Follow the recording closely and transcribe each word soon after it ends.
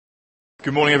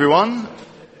Good morning, everyone.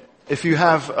 If you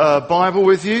have a Bible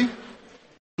with you,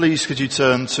 please could you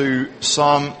turn to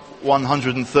Psalm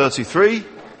 133.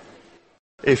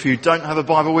 If you don't have a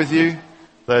Bible with you,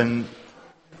 then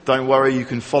don't worry, you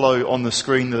can follow on the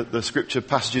screen the scripture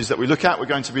passages that we look at. We're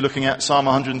going to be looking at Psalm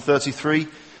 133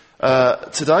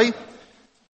 today.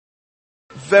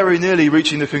 Very nearly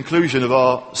reaching the conclusion of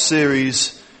our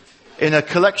series in a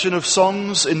collection of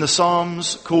songs in the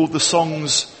Psalms called the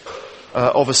Songs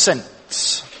of Ascent.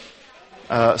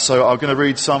 So I'm going to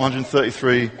read Psalm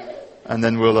 133 and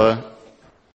then we'll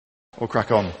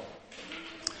crack on.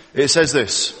 It says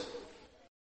this: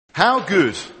 How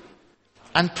good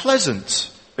and pleasant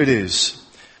it is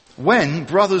when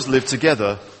brothers live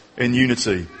together in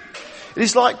unity. It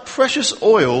is like precious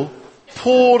oil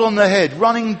poured on the head,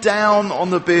 running down on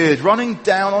the beard, running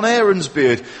down on Aaron's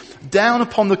beard, down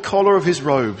upon the collar of his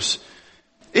robes.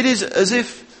 It is as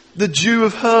if the dew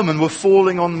of Hermon were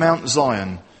falling on Mount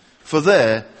Zion, for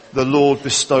there the Lord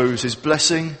bestows his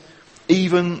blessing,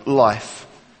 even life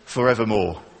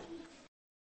forevermore.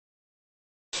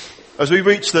 As we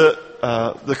reach the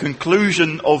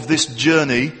conclusion of this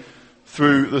journey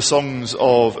through the Songs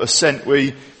of Ascent,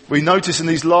 we notice in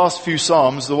these last few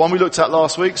Psalms, the one we looked at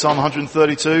last week, Psalm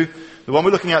 132, the one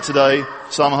we're looking at today,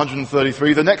 Psalm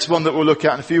 133, the next one that we'll look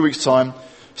at in a few weeks' time,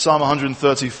 Psalm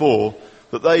 134,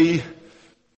 that they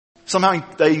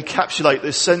encapsulate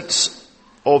this sense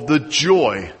of the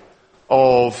joy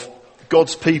of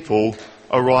God's people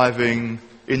arriving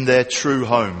in their true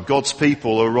home, God's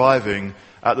people arriving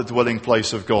at the dwelling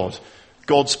place of God,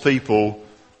 God's people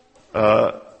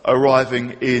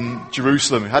arriving in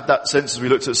Jerusalem. We had that sense as we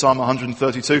looked at Psalm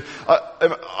 132.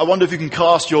 I wonder if you can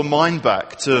cast your mind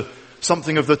back to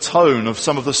something of the tone of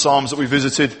some of the Psalms that we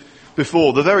visited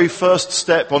before. The very first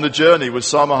step on the journey was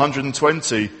Psalm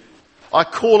 120. I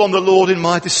call on the Lord in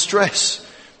my distress,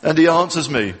 and he answers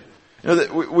me.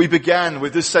 We began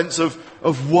with this sense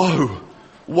of woe.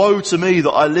 Woe to me that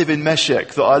I live in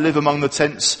Meshech, that I live among the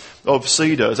tents of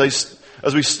cedar.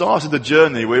 As we started the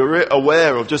journey, we were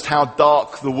aware of just how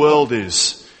dark the world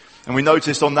is. And we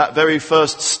noticed on that very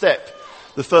first step,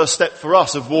 the first step for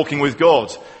us of walking with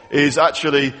God is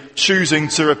actually choosing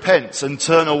to repent and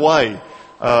turn away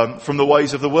from the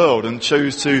ways of the world and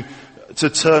choose to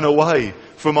turn away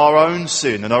from our own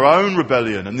sin and our own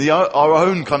rebellion and our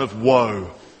own kind of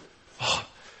woe.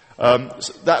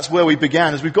 So that's where we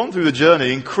began. As we've gone through the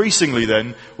journey, increasingly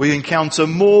then, we encounter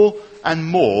more and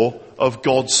more of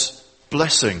God's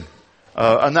blessing.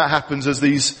 And that happens as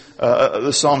the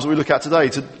Psalms that we look at today.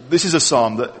 This is a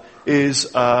Psalm that is,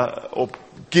 or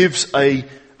gives a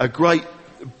great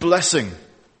blessing.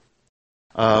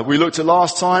 We looked at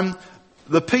last time,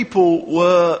 the people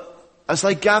were, as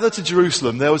they gathered to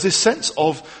Jerusalem, there was this sense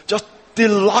of just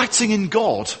delighting in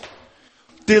God,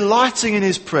 delighting in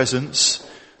his presence,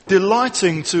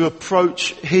 delighting to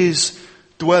approach his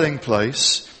dwelling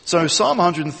place. So Psalm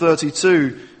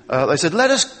 132, they said,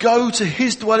 let us go to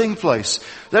his dwelling place.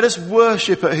 Let us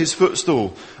worship at his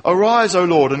footstool. Arise, O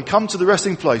Lord, and come to the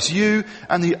resting place, you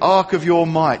and the ark of your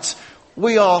might.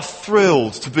 We are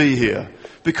thrilled to be here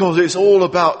because it's all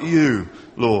about you,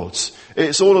 Lord.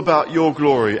 It's all about your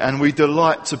glory, and we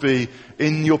delight to be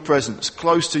in your presence,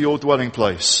 close to your dwelling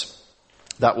place.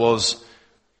 That was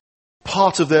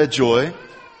part of their joy.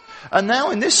 And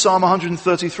now in this Psalm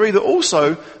 133, that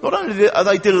also, not only are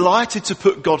they delighted to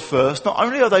put God first, not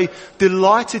only are they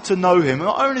delighted to know him,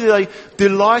 not only are they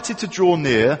delighted to draw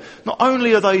near, not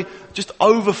only are they just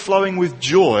overflowing with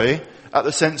joy at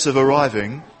the sense of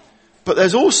arriving, but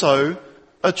there's also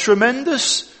a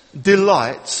tremendous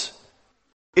delight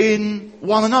in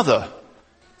one another.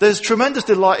 There's tremendous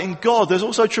delight in God. There's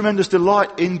also tremendous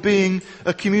delight in being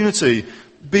a community,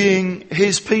 being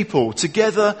his people,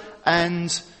 together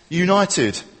and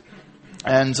united.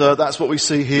 And that's what we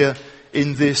see here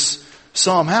in this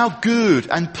psalm. How good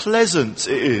and pleasant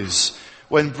it is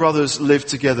when brothers live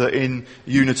together in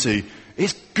unity.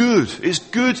 It's good. It's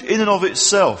good in and of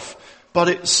itself. But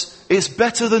it's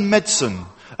better than medicine.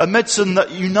 A medicine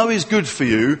that you know is good for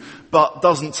you, but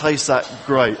doesn't taste that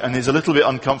great and is a little bit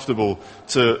uncomfortable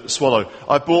to swallow.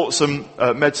 I bought some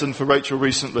medicine for Rachel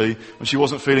recently when she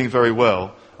wasn't feeling very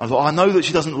well. I thought, I know that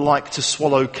she doesn't like to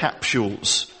swallow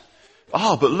capsules.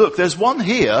 But look, there's one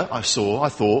here I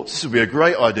thought, this would be a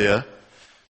great idea.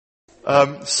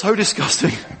 So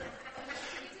disgusting.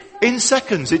 In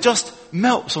seconds, it just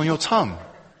melts on your tongue.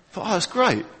 I thought, that's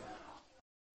great.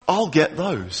 I'll get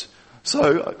those.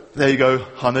 So, there you go,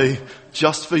 honey,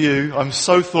 just for you. I'm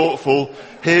so thoughtful.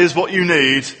 Here's what you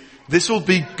need. This will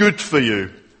be good for you.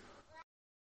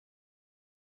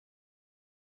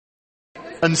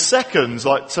 and seconds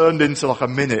turned into a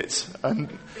minute.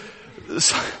 And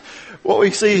so what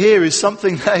we see here is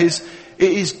something that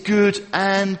is good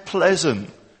and pleasant.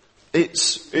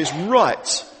 It's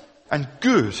right and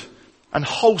good and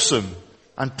wholesome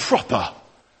and proper.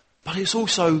 But it's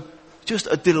also just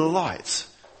a delight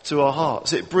to our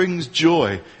hearts. It brings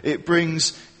joy. It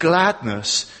brings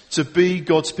gladness to be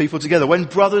God's people together. When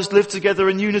brothers live together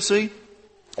in unity,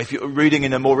 if you're reading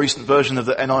in a more recent version of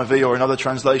the NIV or another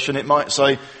translation, it might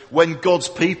say, when God's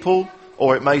people,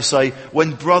 or it may say,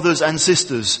 when brothers and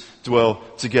sisters dwell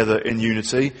together in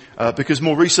unity, because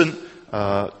more recent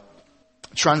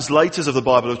translators of the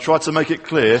Bible have tried to make it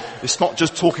clear it's not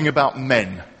just talking about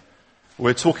men.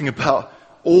 We're talking about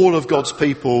all of God's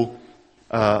people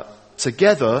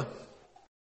together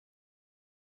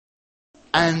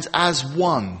and as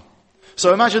one.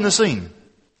 So imagine the scene.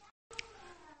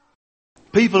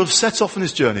 People have set off on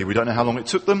this journey. We don't know how long it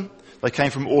took them. They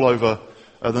came from all over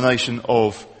the nation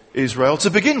of Israel. To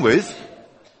begin with,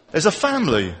 there's a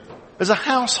family. There's a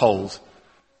household.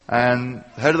 And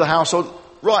the head of the household,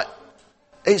 right,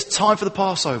 it's time for the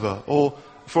Passover or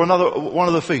for one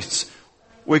of the feasts.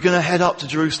 We're going to head up to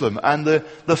Jerusalem. And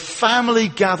the family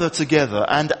gather together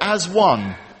and as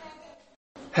one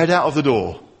head out of the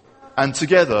door and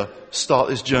together start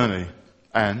this journey.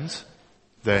 And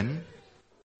then,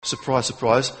 surprise,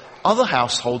 surprise, other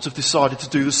households have decided to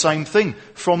do the same thing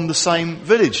from the same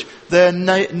village. They're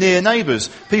near neighbours,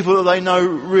 people that they know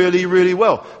really, really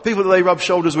well, people that they rub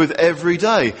shoulders with every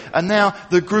day. And now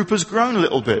the group has grown a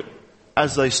little bit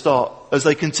as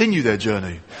they continue their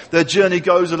journey. Their journey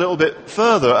goes a little bit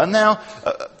further, and now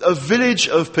a village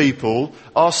of people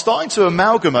are starting to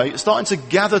amalgamate, starting to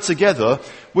gather together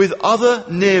with other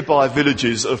nearby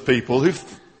villages of people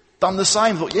who've done the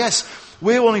same. Thought, yes,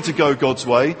 we're wanting to go God's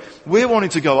way. We're wanting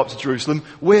to go up to Jerusalem.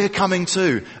 We're coming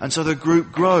too. And so the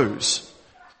group grows.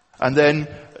 And then,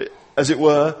 as it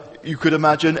were, you could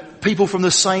imagine people from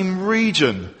the same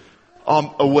region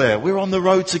are aware. We're on the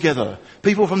road together.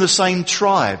 People from the same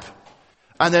tribe.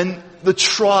 And then the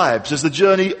tribes, as the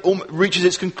journey reaches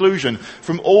its conclusion,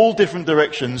 from all different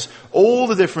directions, all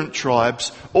the different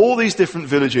tribes, all these different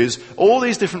villages, all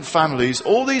these different families,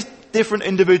 all these different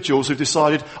individuals who've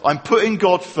decided, I'm putting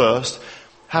God first,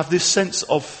 have this sense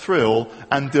of thrill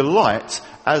and delight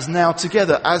as now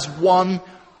together, as one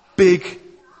big,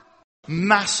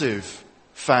 massive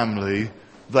family,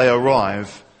 they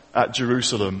arrive at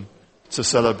Jerusalem to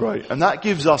celebrate. And that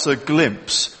gives us a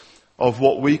glimpse of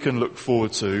what we can look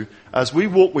forward to as we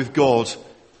walk with God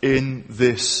in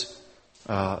this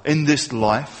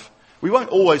life. We won't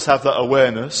always have that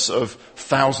awareness of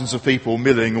thousands of people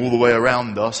milling all the way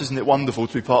around us. Isn't it wonderful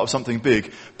to be part of something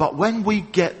big? But when we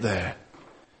get there,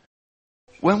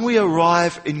 when we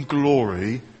arrive in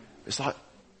glory, it's like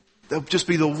there'll just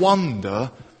be the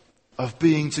wonder of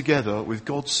being together with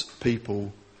God's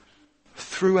people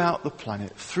throughout the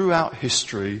planet, throughout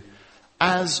history,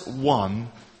 as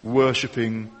one,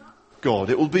 worshipping God.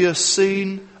 It will be a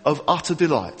scene of utter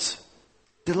delight,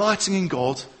 delighting in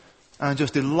God and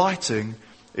just delighting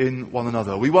in one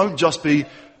another. We won't just be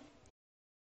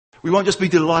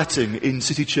delighting in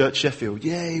City Church Sheffield.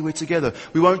 Yay, we're together.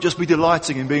 We won't just be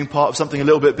delighting in being part of something a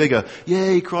little bit bigger.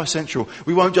 Yay, Christ Central.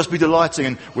 We won't just be delighting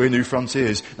in we're New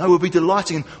Frontiers. No, we'll be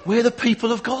delighting in we're the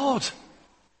people of God.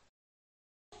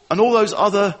 And all those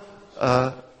other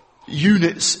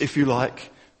units, if you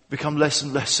like, become less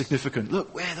and less significant.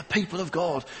 Look, we're the people of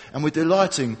God and we're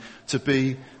delighting to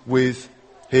be with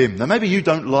Him. Now maybe you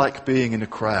don't like being in a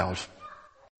crowd.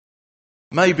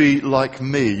 Maybe, like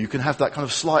me, you can have that kind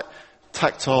of slight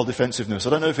tactile defensiveness. I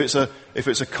don't know if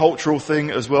it's a cultural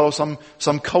thing as well.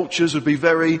 Some cultures would be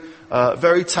very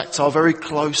tactile, very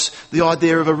close. The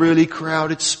idea of a really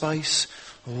crowded space,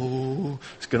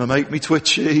 it's going to make me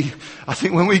twitchy. I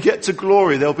think when we get to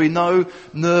glory, there'll be no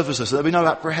nervousness. There'll be no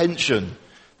apprehension.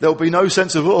 There'll be no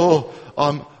sense of,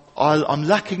 I'm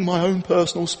lacking my own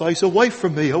personal space. Away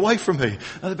from me.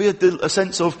 There'll be a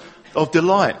sense of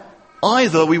delight.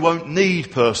 Either we won't need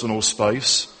personal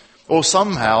space, or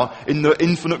somehow, in the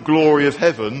infinite glory of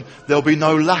heaven, there'll be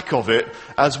no lack of it,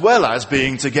 as well as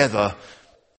being together.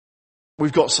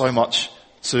 We've got so much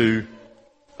to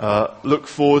look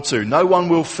forward to. No one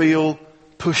will feel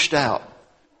pushed out.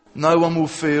 No one will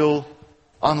feel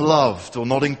unloved or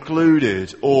not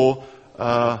included or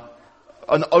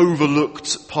an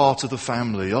overlooked part of the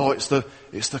family. It's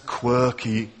the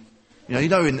quirky. You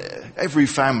know, in every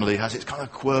family has its kind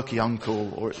of quirky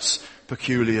uncle or its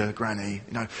peculiar granny.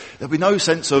 You know, there'll be no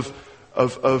sense of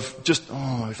just,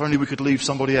 if only we could leave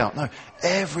somebody out. No,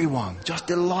 everyone just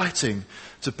delighting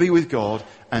to be with God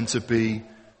and to be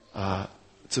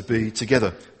to be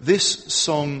together. This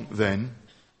song then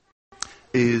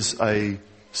is a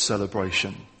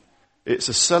celebration. It's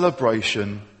a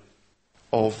celebration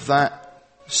of that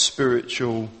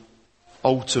spiritual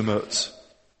ultimate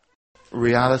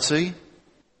reality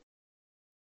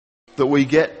that we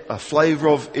get a flavour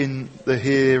of in the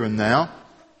here and now.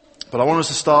 But I want us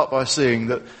to start by seeing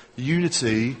that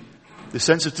unity, the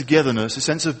sense of togetherness, the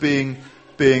sense of being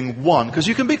one, because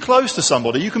you can be close to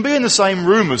somebody, you can be in the same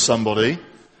room as somebody,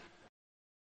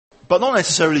 but not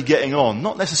necessarily getting on,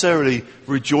 not necessarily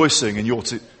rejoicing in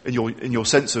your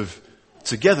sense of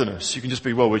togetherness. You can just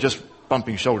be, well, we're just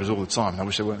bumping shoulders all the time, and I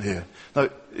wish they weren't here. No,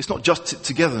 it's not just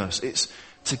togetherness, it's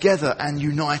together and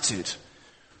united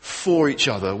for each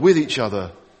other, with each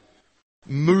other,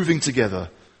 moving together,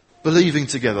 believing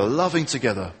together, loving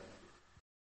together.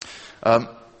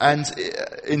 And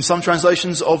in some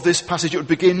translations of this passage it would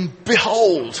begin,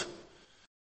 behold.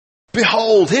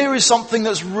 Behold, here is something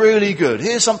that's really good.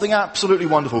 Here's something absolutely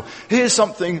wonderful. Here's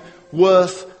something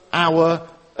worth our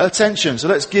attention. So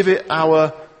let's give it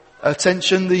our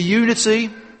attention. The unity,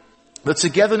 the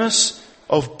togetherness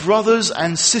of brothers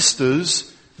and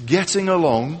sisters getting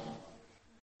along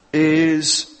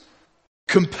is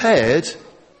compared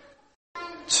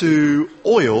to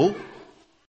oil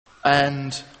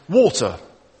and water.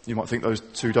 You might think those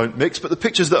two don't mix, but the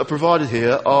pictures that are provided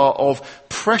here are of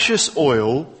precious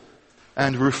oil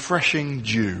and refreshing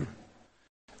dew.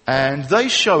 And they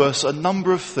show us a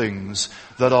number of things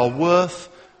that are worth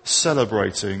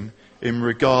celebrating in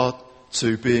regard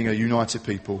to being a united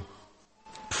people.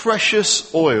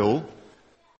 Precious oil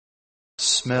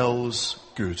smells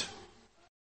good.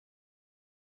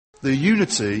 The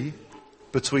unity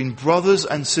between brothers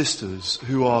and sisters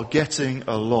who are getting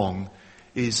along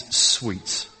is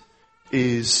sweet,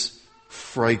 is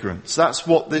fragrance. That's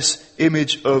what this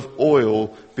image of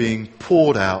oil being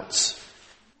poured out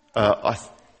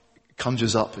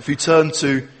conjures up. If you turn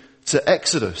to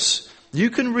Exodus, you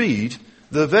can read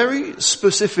the very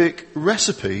specific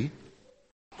recipe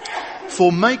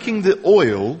for making the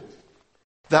oil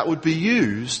that would be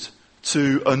used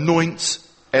to anoint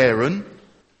Aaron.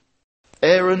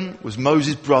 Aaron was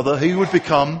Moses' brother. He would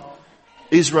become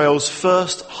Israel's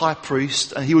first high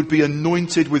priest, and he would be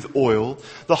anointed with oil.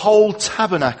 The whole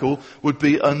tabernacle would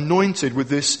be anointed with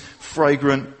this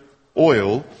fragrant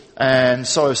oil. And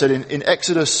so I said in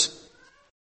Exodus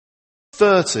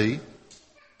 30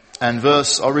 and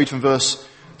I'll read from verse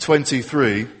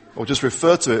 23, or just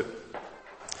refer to it.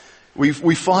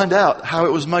 We find out how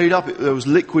it was made up. There was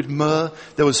liquid myrrh,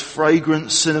 there was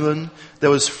fragrant cinnamon, there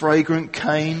was fragrant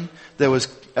cane, there was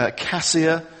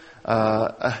cassia,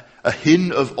 a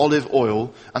hin of olive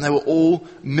oil, and they were all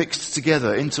mixed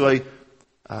together into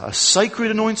a sacred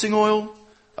anointing oil,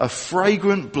 a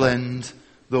fragrant blend,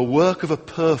 the work of a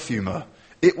perfumer.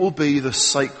 It will be the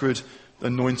sacred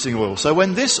anointing oil. So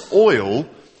when this oil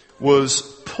was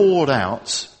poured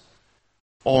out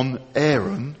on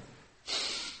Aaron,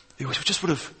 it just would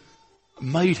have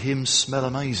made him smell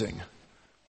amazing.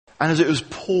 And as it was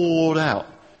poured out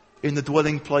in the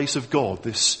dwelling place of God,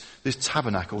 this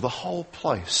tabernacle, the whole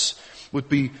place would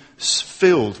be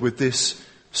filled with this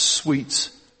sweet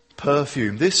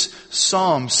perfume. This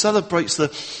psalm celebrates the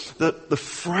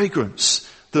fragrance,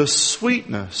 the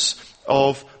sweetness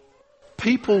of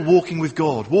people walking with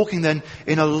God, walking then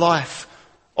in a life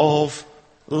of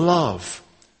love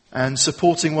and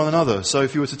supporting one another. So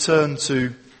if you were to turn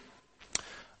to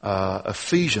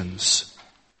Ephesians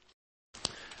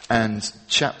and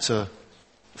chapter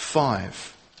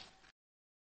 5,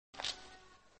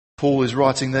 Paul is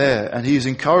writing there, and he is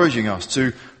encouraging us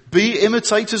to be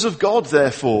imitators of God,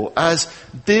 therefore, as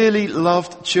dearly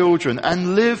loved children,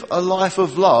 and live a life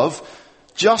of love,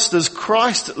 just as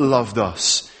Christ loved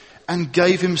us and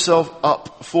gave himself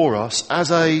up for us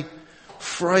as a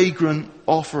fragrant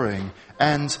offering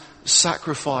and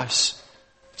sacrifice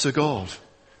to God.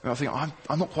 And I think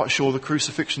I'm not quite sure the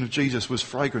crucifixion of Jesus was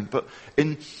fragrant, but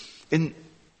in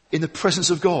the presence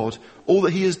of God, all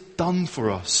that he has done for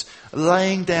us,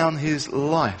 laying down his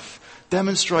life,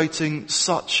 demonstrating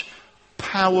such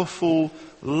powerful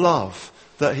love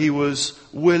that he was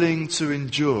willing to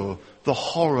endure the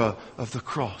horror of the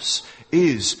cross,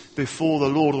 is before the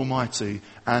Lord Almighty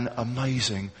an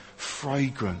amazing,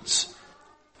 fragrant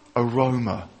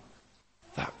aroma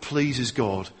that pleases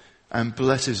God and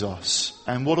blesses us.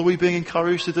 And what are we being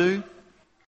encouraged to do?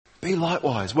 Be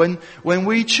likewise. When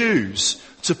we choose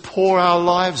to pour our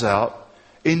lives out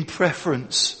in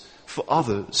preference for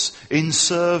others, in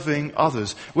serving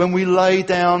others, when we lay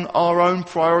down our own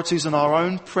priorities and our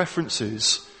own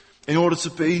preferences in order to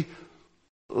be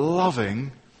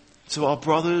loving to our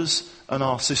brothers and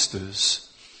our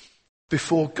sisters,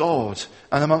 before God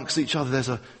and amongst each other.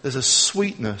 There's a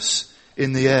sweetness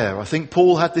in the air. I think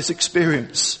Paul had this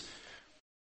experience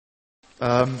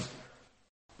that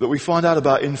we find out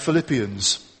about in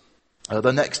Philippians,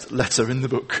 the next letter in the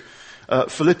book,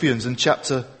 Philippians in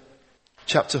chapter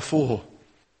 4.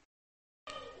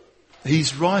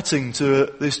 He's writing to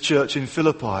this church in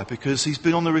Philippi because he's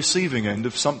been on the receiving end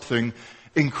of something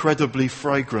incredibly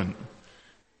fragrant.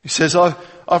 He says,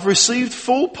 I've received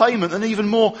full payment, and even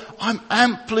more, I'm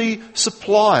amply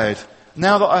supplied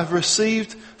now that I've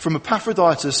received from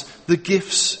Epaphroditus the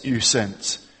gifts you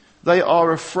sent. They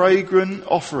are a fragrant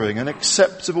offering, an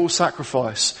acceptable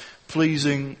sacrifice,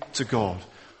 pleasing to God.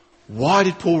 Why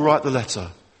did Paul write the letter?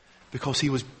 Because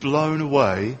he was blown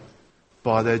away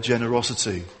by their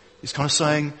generosity. He's kind of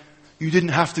saying, you didn't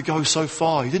have to go so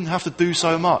far. You didn't have to do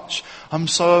so much. I'm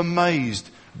so amazed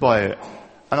by it.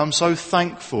 And I'm so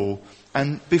thankful.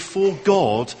 And before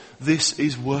God, this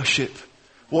is worship.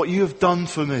 What you have done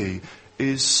for me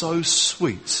is so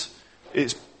sweet.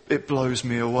 It blows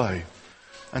me away.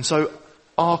 And so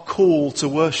our call to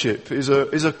worship is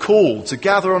a call to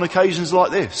gather on occasions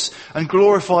like this and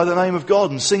glorify the name of God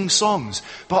and sing songs.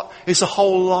 But it's a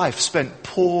whole life spent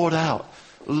poured out,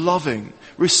 loving,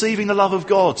 receiving the love of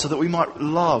God so that we might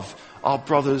love our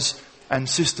brothers and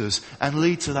sisters and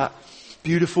lead to that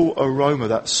beautiful aroma,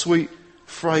 that sweet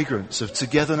fragrance of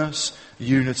togetherness,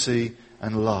 unity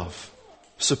and love.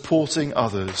 Supporting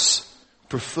others,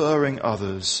 preferring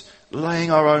others,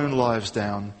 laying our own lives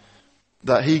down,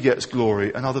 that he gets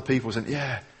glory and other people saying,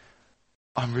 yeah,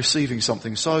 I'm receiving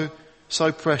something so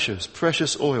precious,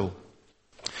 precious oil.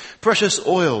 Precious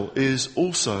oil is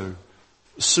also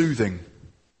soothing.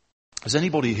 Has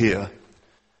anybody here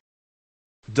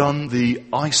done the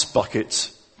ice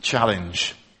bucket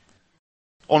challenge?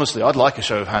 Honestly, I'd like a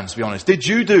show of hands, to be honest. Did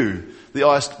you do the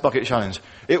ice bucket challenge?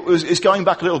 It's going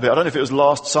back a little bit. I don't know if it was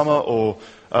last summer or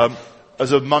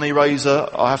as a money raiser.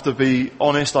 I have to be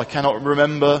honest, I cannot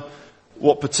remember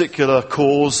what particular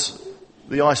cause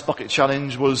the ice bucket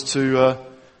challenge was to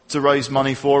raise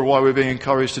money for, or why we're being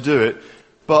encouraged to do it.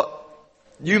 But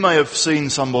you may have seen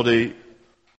somebody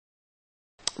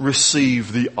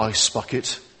receive the ice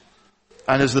bucket,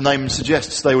 and as the name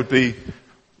suggests, they would be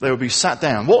sat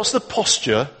down. What's the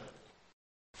posture?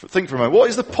 Think for a moment. What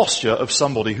is the posture of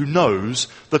somebody who knows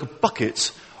that a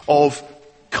bucket of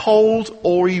cold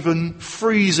or even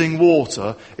freezing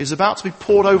water is about to be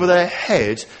poured over their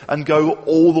head and go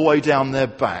all the way down their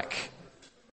back?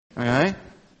 Okay?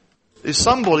 Is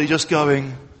somebody just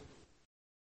going...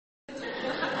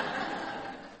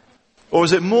 Or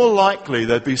is it more likely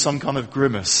there'd be some kind of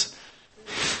grimace?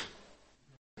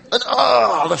 And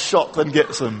the shock then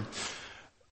gets them.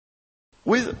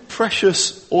 With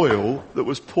precious oil that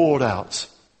was poured out,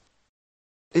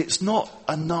 it's not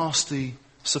a nasty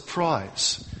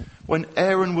surprise. When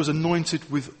Aaron was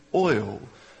anointed with oil,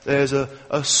 there's a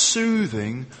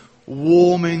soothing,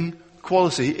 warming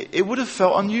quality. It would have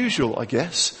felt unusual, I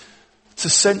guess, to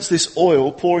sense this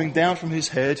oil pouring down from his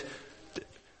head,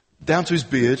 down to his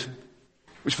beard,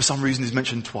 which for some reason is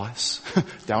mentioned twice,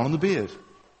 down on the beard.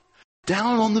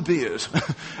 Down on the beard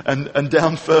and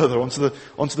down further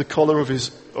onto the collar of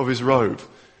his robe.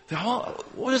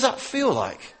 What does that feel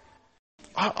like?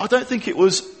 I don't think it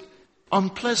was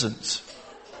unpleasant.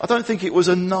 I don't think it was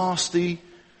a nasty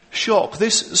shock.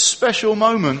 This special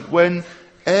moment when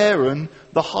Aaron,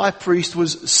 the high priest,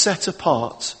 was set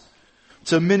apart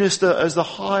to minister as the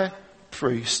high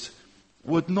priest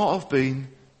would not have been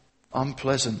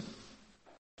unpleasant.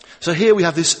 So here we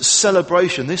have this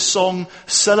celebration, this song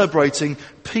celebrating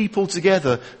people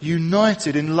together,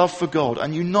 united in love for God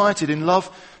and united in love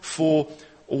for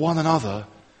one another.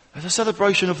 There's a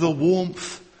celebration of the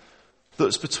warmth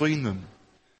that's between them.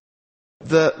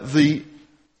 The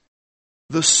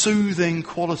soothing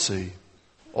quality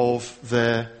of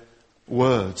their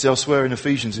words. Elsewhere in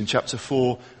Ephesians in chapter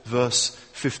 4 verse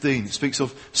 15, it speaks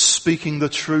of speaking the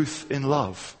truth in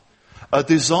love. A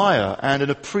desire and an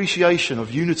appreciation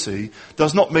of unity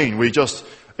does not mean we just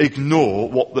ignore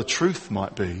what the truth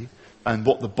might be and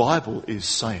what the Bible is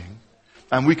saying.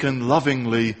 And we can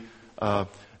lovingly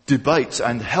debate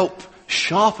and help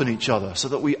sharpen each other so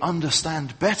that we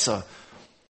understand better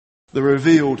the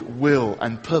revealed will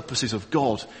and purposes of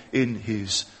God in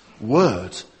His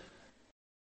Word.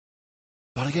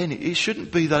 But again, it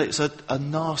shouldn't be that it's a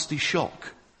nasty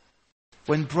shock.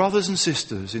 When brothers and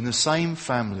sisters in the same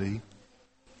family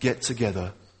get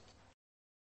together,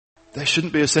 there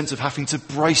shouldn't be a sense of having to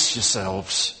brace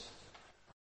yourselves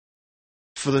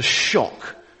for the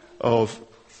shock of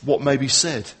what may be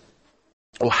said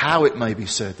or how it may be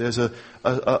said. There's a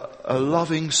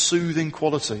loving, soothing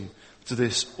quality to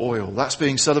this oil. That's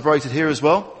being celebrated here as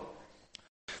well.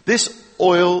 This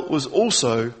oil was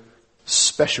also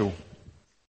special.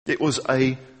 It was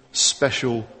a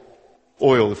special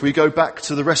oil. If we go back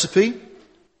to the recipe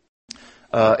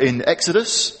in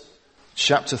Exodus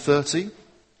chapter 30,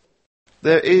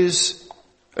 there is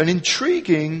an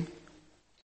intriguing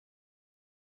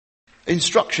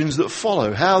instructions that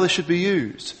follow how this should be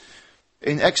used.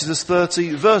 In Exodus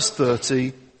 30, verse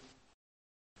 30,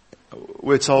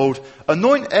 we're told,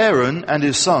 "Anoint Aaron and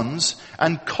his sons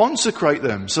and consecrate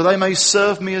them so they may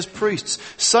serve me as priests.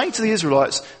 Say to the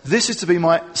Israelites, this is to be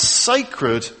my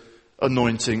sacred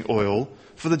anointing oil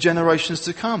for the generations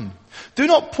to come. Do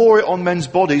not pour it on men's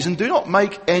bodies and do not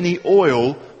make any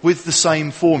oil with the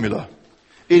same formula.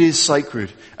 It is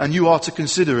sacred and you are to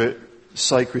consider it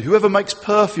sacred. Whoever makes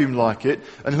perfume like it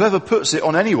and whoever puts it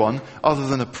on anyone other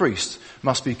than a priest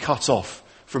must be cut off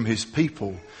from his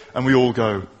people." And we all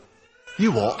go,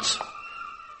 "You what?"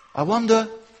 I wonder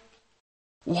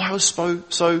why I was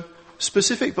so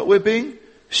specific, but we're being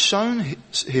shown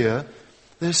here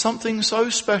there's something so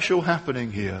special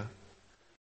happening here.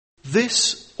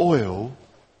 This oil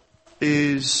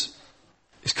is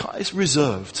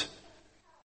reserved.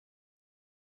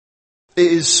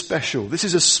 It is special. This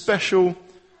is a special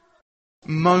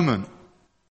moment.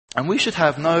 And we should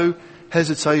have no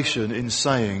hesitation in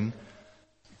saying,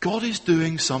 God is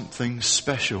doing something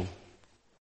special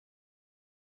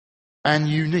and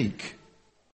unique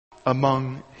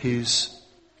among his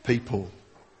people.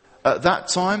 At that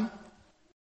time,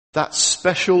 that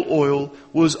special oil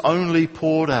was only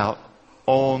poured out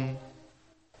on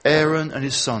Aaron and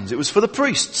his sons. It was for the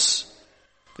priests.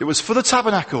 It was for the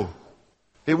tabernacle.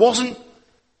 It wasn't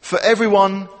for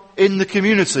everyone in the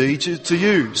community to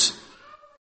use.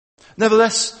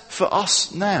 Nevertheless, for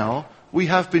us now, we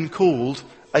have been called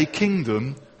a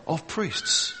kingdom of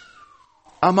priests.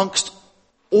 Amongst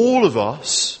all of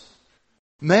us,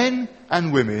 men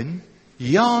and women,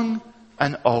 young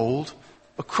and old,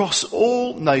 across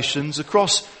all nations,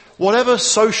 across whatever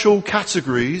social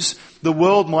categories the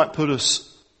world might put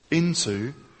us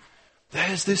into,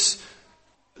 there's this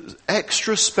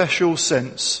extra special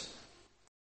sense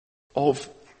of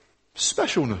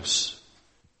specialness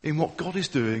in what God is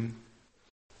doing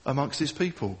amongst his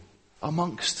people,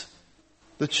 amongst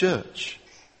the church.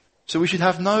 So we should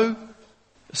have no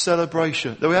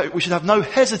celebration, we should have no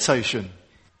hesitation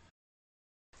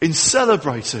in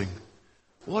celebrating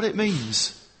what it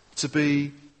means to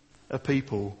be a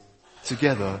people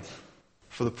together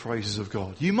for the praises of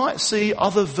God. You might see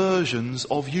other versions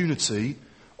of unity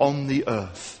on the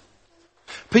earth.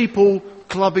 People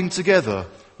clubbing together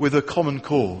with a common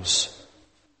cause.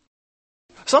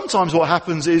 Sometimes what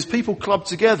happens is people club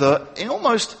together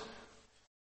almost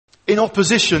in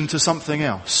opposition to something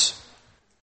else.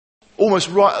 Almost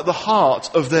right at the heart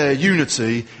of their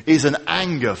unity is an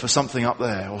anger for something up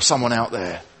there or someone out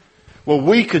there. Well,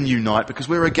 we can unite because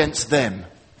we're against them.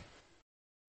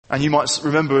 And you might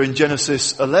remember in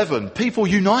Genesis 11, people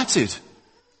united.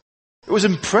 It was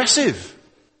impressive.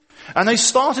 And they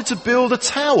started to build a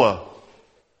tower.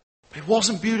 It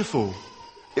wasn't beautiful.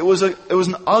 It was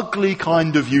an ugly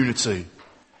kind of unity.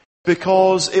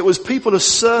 Because it was people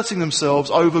asserting themselves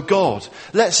over God.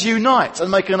 Let's unite and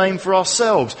make a name for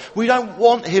ourselves. We don't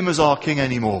want him as our king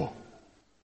anymore.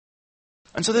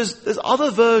 And so there's other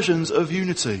versions of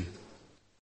unity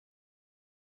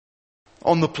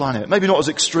on the planet. Maybe not as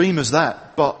extreme as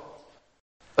that, but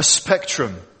a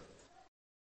spectrum.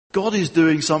 God is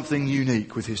doing something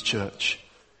unique with his church.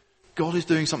 God is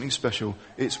doing something special.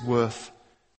 It's worth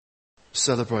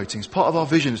celebrating. It's part of our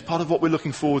vision. It's part of what we're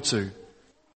looking forward to.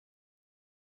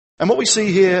 And what we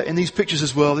see here in these pictures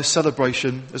as well, this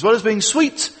celebration, as well as being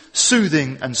sweet,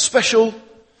 soothing and special,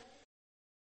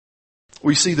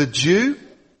 we see the Jew,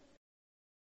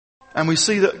 and we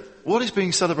see that what is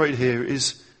being celebrated here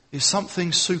is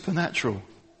something supernatural.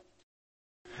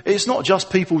 It's not just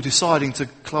people deciding to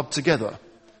club together.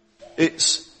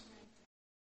 It's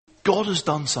God has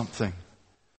done something.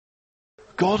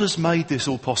 God has made this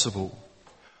all possible.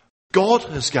 God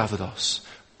has gathered us.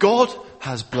 God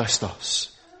has blessed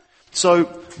us. So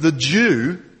the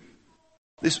dew,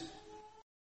 this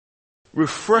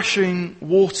refreshing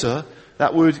water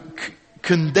that would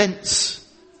condense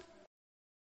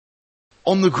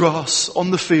on the grass,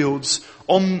 on the fields,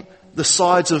 on the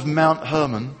sides of Mount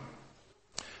Hermon,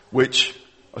 which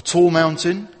a tall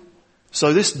mountain.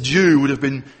 So this dew would have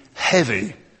been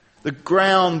heavy. The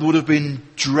ground would have been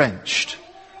drenched,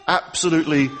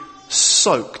 absolutely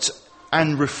soaked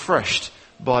and refreshed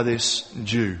by this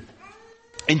dew.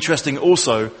 Interesting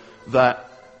also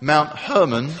that Mount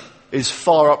Hermon is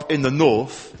far up in the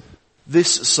north.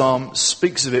 this psalm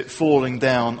speaks of it falling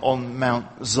down on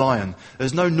Mount Zion.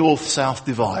 There's no north-south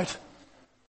divide.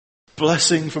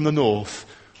 Blessing from the north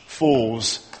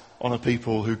falls on a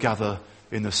people who gather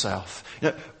in the south.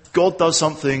 God does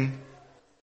something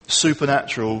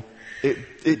supernatural.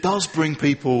 It does bring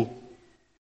people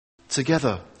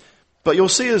together. But you'll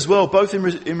see as well, both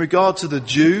in regard to the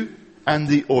dew and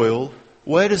the oil,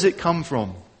 where does it come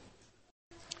from?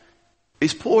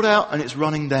 It's poured out and it's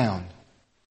running down.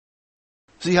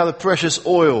 See how the precious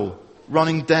oil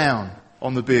running down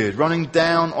on the beard, running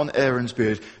down on Aaron's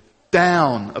beard,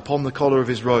 down upon the collar of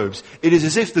his robes. It is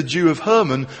as if the dew of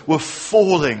Hermon were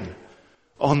falling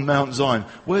on Mount Zion.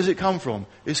 Where does it come from?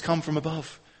 It's come from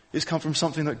above. It's come from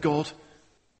something that God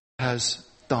has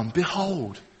done.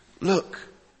 Behold, look,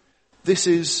 this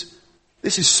is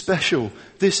special.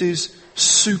 This is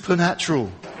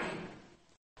supernatural.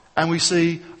 And we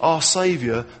see our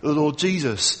Saviour, the Lord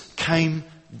Jesus, came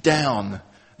down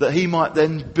that he might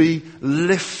then be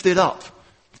lifted up,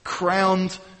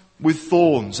 crowned with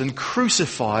thorns and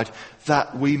crucified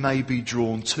that we may be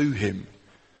drawn to him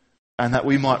and that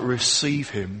we might receive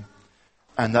him,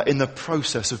 and that in the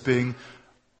process of being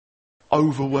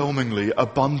overwhelmingly,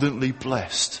 abundantly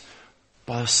blessed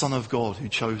by the Son of God who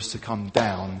chose to come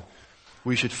down,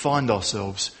 we should find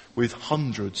ourselves with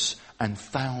hundreds and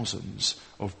thousands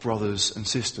of brothers and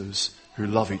sisters who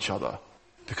love each other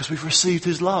because we've received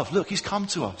his love. Look, he's come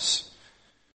to us.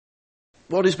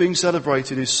 What is being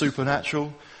celebrated is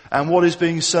supernatural, and what is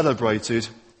being celebrated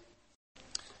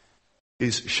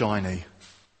is shiny.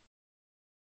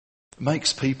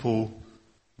 Makes people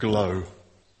glow.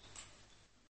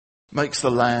 Makes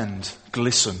the land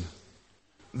glisten.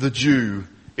 The dew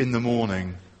in the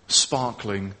morning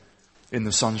sparkling in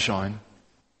the sunshine.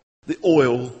 The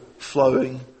oil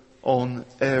flowing on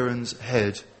Aaron's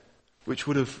head, which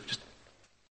would have just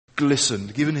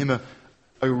glistened, given him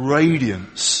a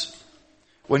radiance.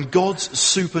 When God's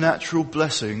supernatural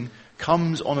blessing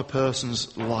comes on a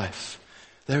person's life,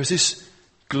 there is this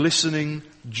glistening,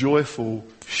 joyful,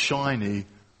 shiny,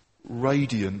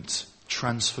 radiant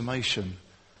transformation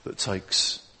that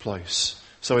takes place.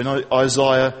 So in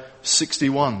Isaiah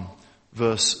 61,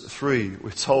 verse 3,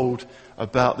 we're told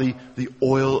about the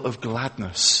oil of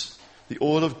gladness. The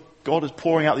oil of God is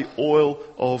pouring out the oil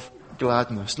of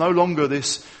gladness. No longer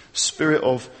this spirit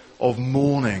of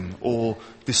mourning or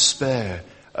despair.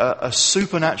 A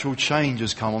supernatural change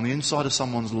has come on the inside of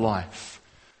someone's life.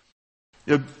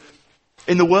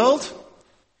 In the world,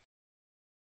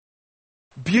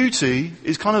 beauty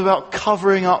is kind of about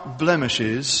covering up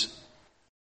blemishes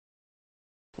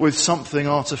with something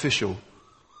artificial.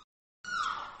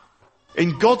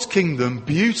 In God's kingdom,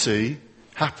 beauty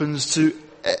happens to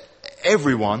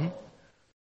everyone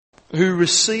who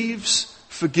receives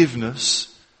forgiveness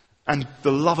and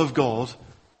the love of God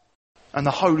and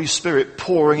the Holy Spirit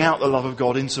pouring out the love of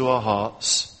God into our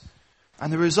hearts.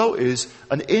 And the result is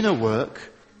an inner work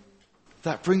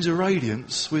that brings a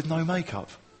radiance with no makeup.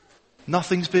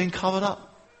 Nothing's being covered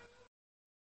up.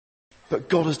 But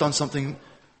God has done something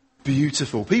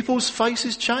beautiful. People's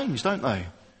faces change, don't they?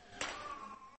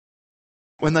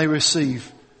 When they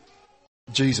receive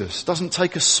Jesus. It doesn't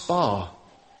take a spa.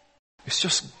 It's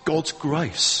just God's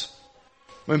grace.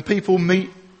 When people meet,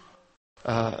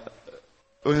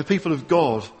 when the people of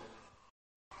God,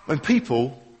 when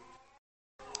people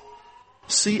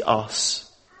see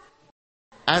us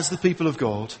as the people of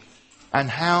God and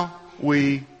how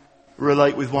we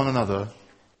relate with one another,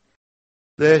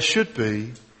 there should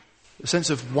be a sense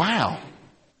of wow,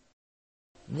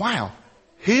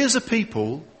 here's a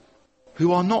people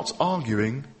who are not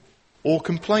arguing or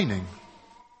complaining.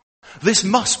 This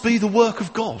must be the work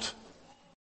of God.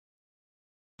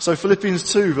 So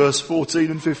Philippians 2 verse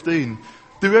 14 and 15,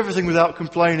 do everything without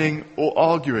complaining or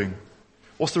arguing.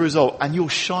 What's the result? And you'll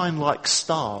shine like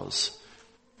stars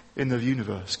in the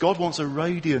universe. God wants a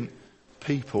radiant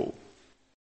people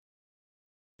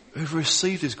who've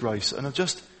received his grace and are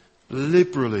just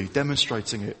liberally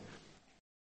demonstrating it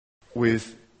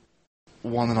with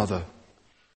one another.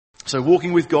 So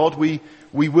walking with God, we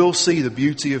will see the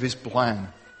beauty of his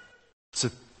plan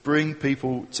to bring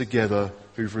people together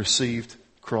who've received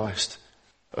Christ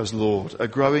as Lord. A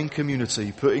growing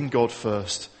community, putting God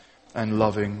first and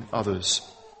loving others.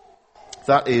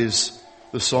 That is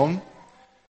the song.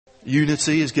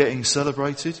 Unity is getting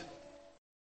celebrated.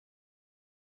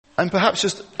 And perhaps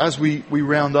just as we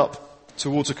round up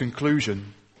towards a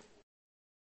conclusion,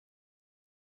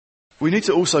 we need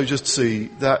to also just see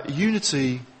that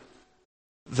unity,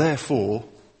 therefore,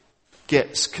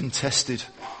 gets contested.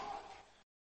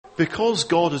 Because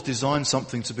God has designed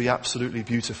something to be absolutely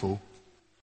beautiful,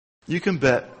 you can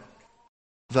bet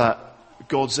that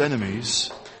God's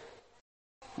enemies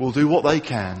will do what they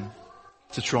can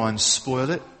to try and spoil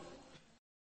it,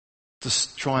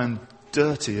 to try and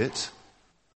dirty it,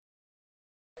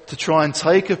 to try and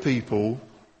take a people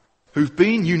who've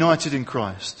been united in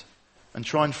Christ and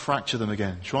try and fracture them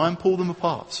again, try and pull them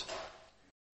apart.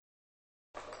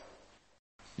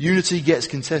 Unity gets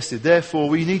contested. Therefore,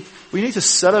 we need to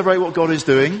celebrate what God is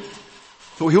doing,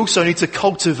 but we also need to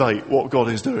cultivate what God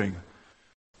is doing.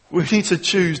 We need to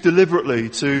choose deliberately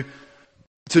to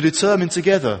determine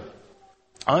together,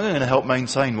 I'm going to help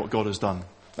maintain what God has done.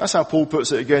 That's how Paul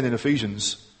puts it again in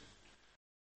Ephesians.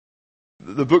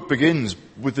 The book begins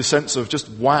with the sense of just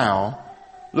wow.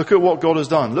 Look at what God has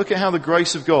done. Look at how the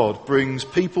grace of God brings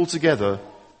people together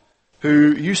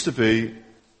who used to be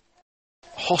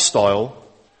hostile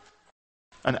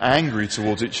and angry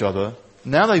towards each other.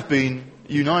 Now they've been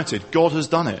united. God has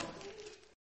done it.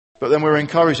 But then we're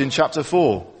encouraged in chapter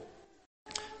 4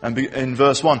 and in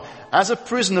verse 1. As a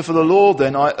prisoner for the Lord,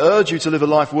 then, I urge you to live a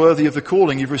life worthy of the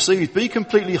calling you've received. Be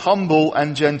completely humble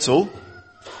and gentle.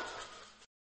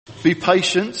 Be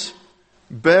patient,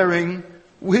 bearing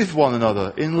with one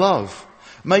another in love.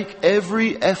 Make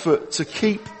every effort to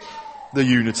keep the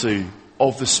unity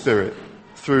of the Spirit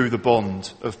through the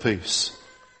bond of peace.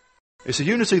 It's a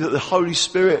unity that the Holy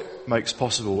Spirit makes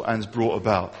possible and has brought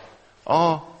about.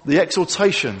 The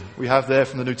exhortation we have there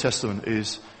from the New Testament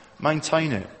is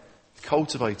maintain it,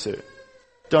 cultivate it,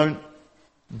 don't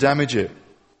damage it.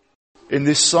 In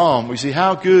this psalm we see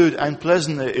how good and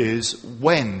pleasant it is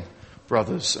when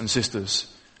brothers and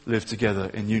sisters live together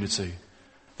in unity.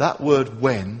 That word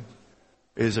when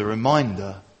is a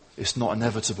reminder it's not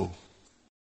inevitable.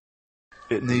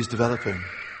 It needs developing.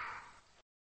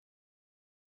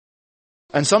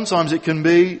 And sometimes it can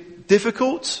be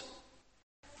difficult,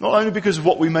 not only because of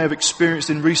what we may have experienced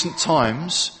in recent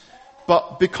times,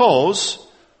 but because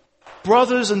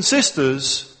brothers and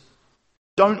sisters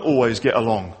don't always get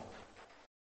along.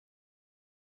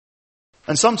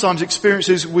 And sometimes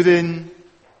experiences within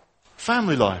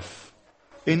family life,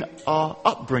 in our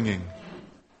upbringing,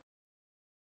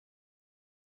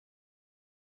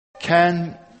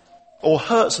 or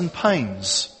hurts and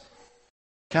pains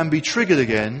can be triggered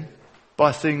again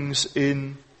by things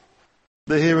in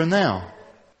the here and now.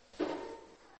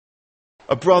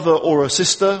 A brother or a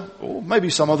sister, or maybe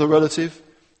some other relative,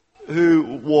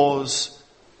 who was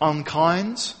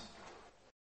unkind,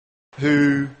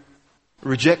 who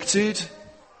rejected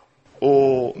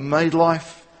or made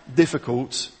life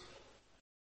difficult,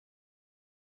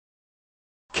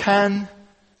 can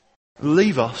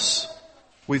leave us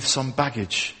with some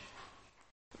baggage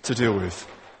to deal with.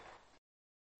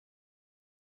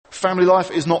 Family life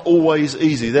is not always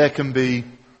easy. There can be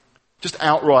just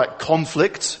outright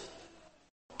conflict.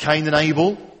 Cain and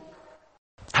Abel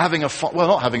having a fight. Well,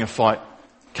 not having a fight.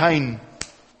 Cain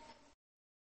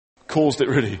caused it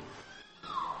really.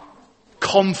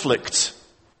 Conflict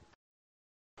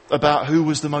about who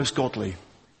was the most godly.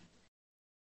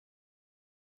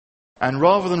 And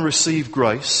rather than receive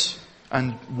grace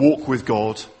and walk with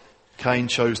God, Cain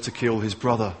chose to kill his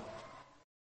brother.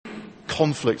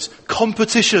 Conflict,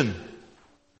 competition.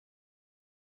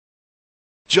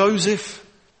 Joseph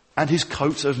and his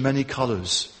coat of many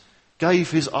colours gave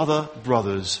his other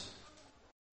brothers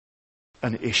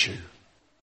an issue.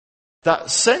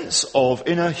 That sense of,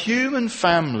 in a human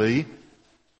family,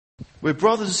 we're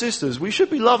brothers and sisters, we should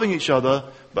be loving each other,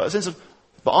 but a sense of,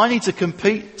 but I need to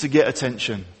compete to get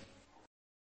attention.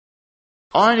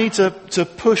 I need to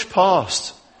push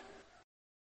past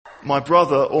my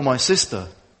brother or my sister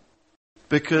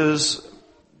because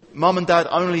mum and dad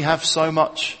only have so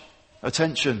much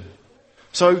attention.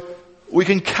 So we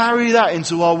can carry that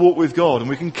into our walk with God, and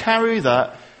we can carry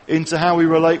that into how we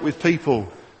relate with people,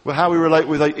 how we relate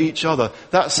with each other.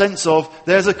 That sense of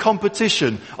there's a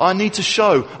competition. I need to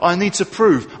show. I need to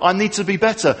prove. I need to be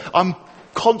better. I'm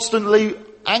constantly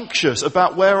anxious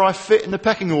about where I fit in the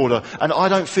pecking order, and I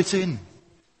don't fit in.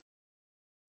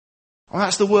 And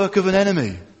that's the work of an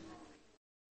enemy.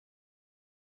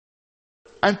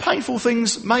 And painful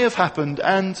things may have happened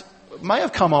and may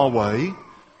have come our way,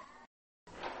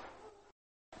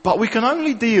 but we can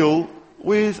only deal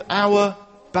with our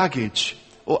baggage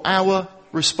or our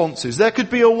responses. There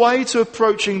could be a way to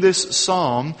approaching this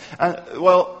psalm, and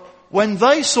when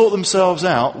they sort themselves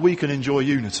out, we can enjoy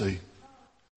unity.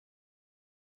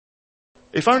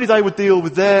 If only they would deal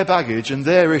with their baggage and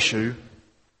their issue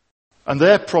and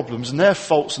their problems and their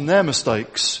faults and their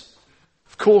mistakes,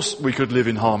 of course we could live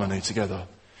in harmony together.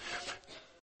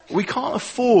 We can't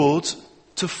afford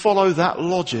to follow that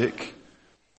logic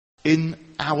in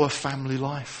our family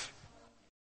life.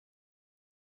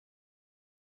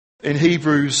 In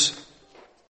Hebrews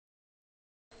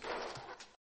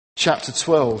chapter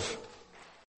 12,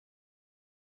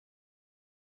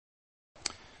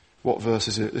 what verse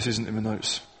is it? This isn't in the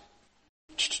notes.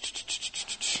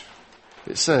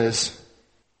 It says,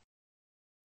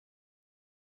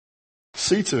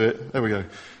 see to it, there we go,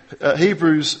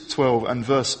 Hebrews 12 and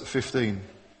verse 15.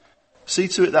 See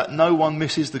to it that no one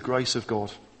misses the grace of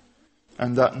God,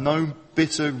 and that no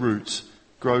bitter root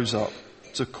grows up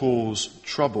to cause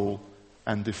trouble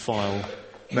and defile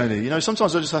many. You know,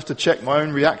 sometimes I just have to check my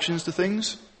own reactions to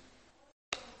things.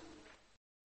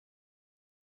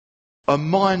 A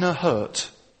minor hurt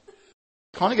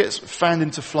kind of gets fanned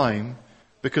into flame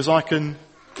because I can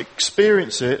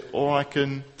experience it or I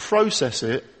can process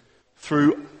it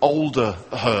through older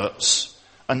hurts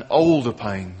and older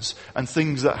pains and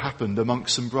things that happened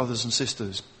amongst some brothers and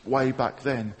sisters way back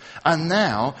then. And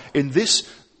now, in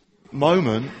this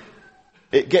moment,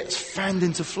 it gets fanned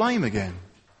into flame again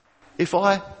if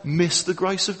I miss the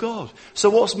grace of God. So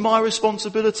what's my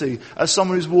responsibility as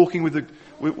someone who's walking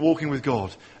with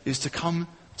God is to come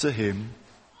to Him,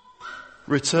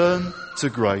 return to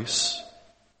grace,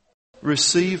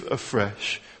 receive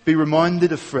afresh, be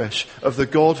reminded afresh of the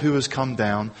God who has come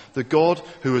down, the God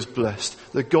who has blessed,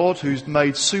 the God who's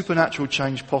made supernatural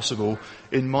change possible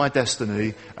in my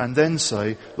destiny, and then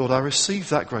say, Lord, I receive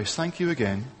that grace. Thank you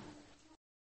again.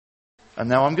 And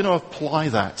now I'm going to apply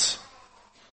that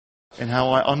in how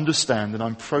I understand and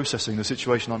I'm processing the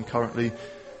situation I'm currently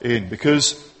in.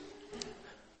 Because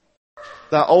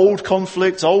that old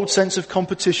conflict, old sense of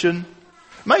competition,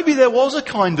 maybe there was a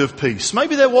kind of peace,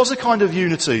 maybe there was a kind of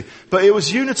unity, but it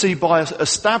was unity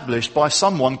established by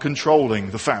someone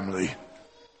controlling the family.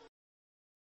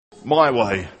 My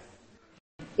way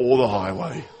or the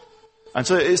highway. And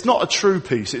so it's not a true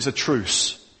peace, it's a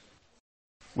truce.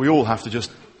 We all have to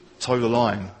just toe the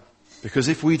line, because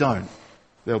if we don't,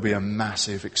 there'll be a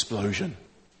massive explosion.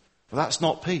 But that's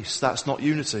not peace, that's not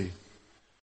unity.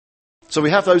 So we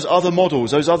have those other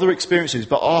models, those other experiences,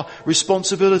 but our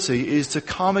responsibility is to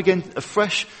come again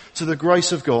afresh to the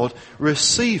grace of God,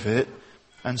 receive it,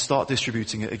 and start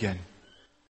distributing it again.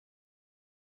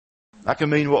 That can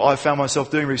mean what I've found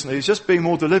myself doing recently is just being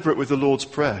more deliberate with the Lord's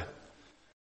Prayer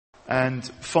and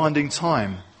finding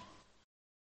time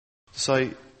to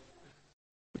say,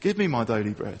 give me my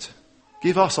daily bread.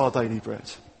 Give us our daily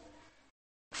bread.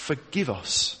 Forgive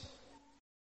us.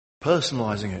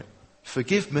 Personalising it.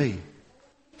 Forgive me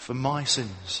for my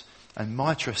sins and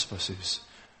my trespasses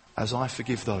as I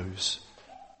forgive those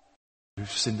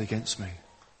who've sinned against me.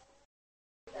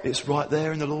 It's right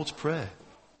there in the Lord's Prayer.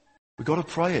 We've got to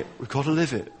pray it. We've got to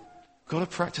live it. We've got to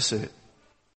practice it.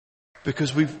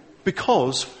 Because we've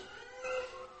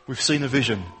seen a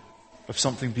vision of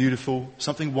something beautiful,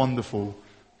 something wonderful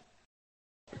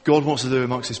God wants to do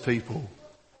amongst His people.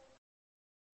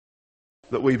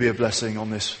 That we be a blessing on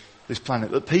this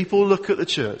planet. That people look at the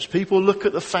church, people look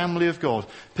at the family of God,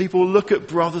 people look at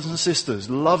brothers and sisters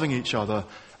loving each other,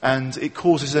 and it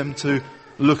causes them to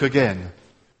look again.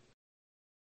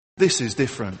 This is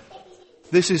different.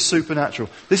 This is supernatural.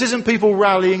 This isn't people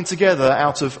rallying together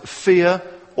out of fear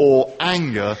or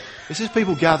anger. This is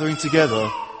people gathering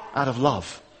together out of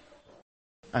love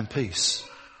and peace.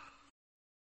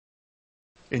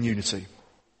 In unity.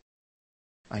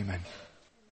 Amen.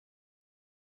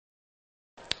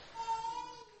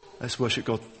 Let's worship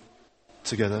God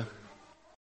together.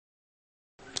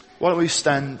 Why don't we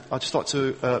stand? I'd just like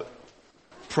to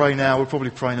pray now. We'll probably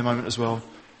pray in a moment as well.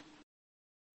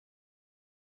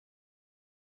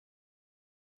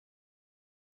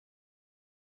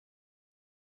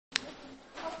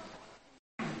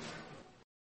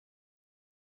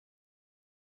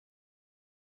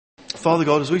 Father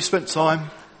God, as we spent time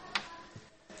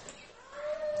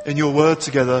in your word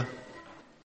together,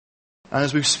 and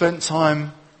as we've spent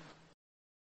time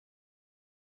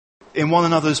in one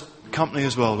another's company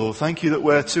as well, Lord, thank you that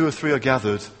where 2 or 3 are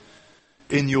gathered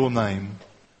in your name,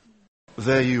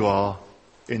 there you are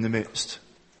in the midst.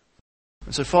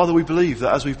 And so, Father, we believe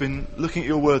that as we've been looking at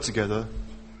your word together,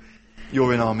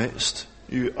 you're in our midst.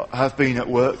 You have been at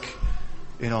work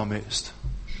in our midst.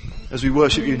 As we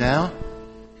worship you now,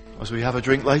 as we have a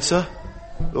drink later,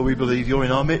 Lord, we believe you're in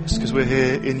our midst because we're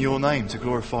here in your name to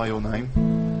glorify your name.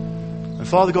 And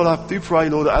Father God, I do pray,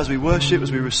 Lord, that as we worship,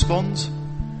 as we respond,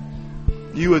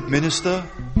 you would minister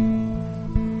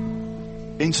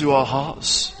into our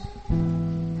hearts,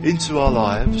 into our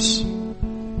lives.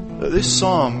 That this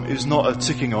psalm is not a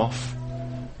ticking off.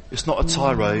 It's not a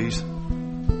tirade.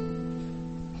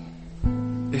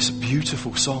 It's a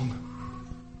beautiful song.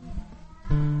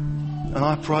 And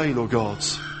I pray, Lord God,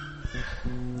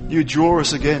 You draw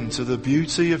us again to the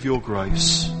beauty of your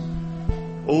grace,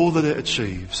 all that it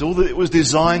achieves, all that it was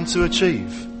designed to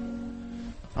achieve.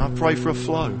 I pray for a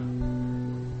flow.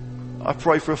 I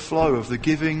pray for a flow of the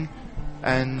giving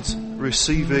and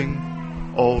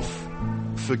receiving of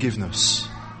forgiveness,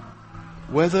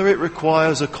 whether it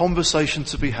requires a conversation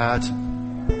to be had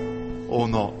or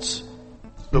not.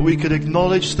 That we could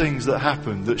acknowledge things that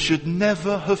happened that should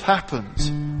never have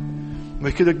happened.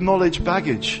 We could acknowledge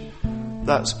baggage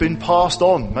that's been passed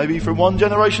on, maybe from one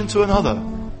generation to another.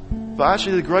 But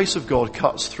actually the grace of God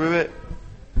cuts through it.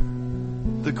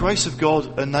 The grace of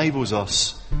God enables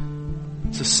us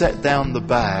to set down the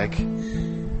bag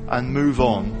and move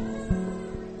on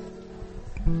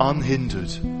unhindered.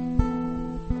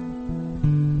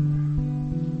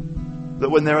 That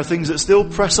when there are things that still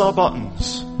press our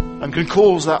buttons and can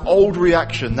cause that old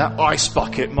reaction, that ice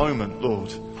bucket moment,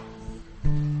 Lord,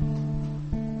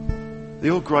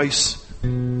 your grace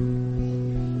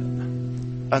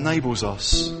enables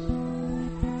us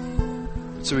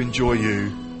to enjoy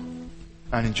you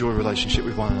and enjoy relationship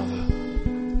with one another.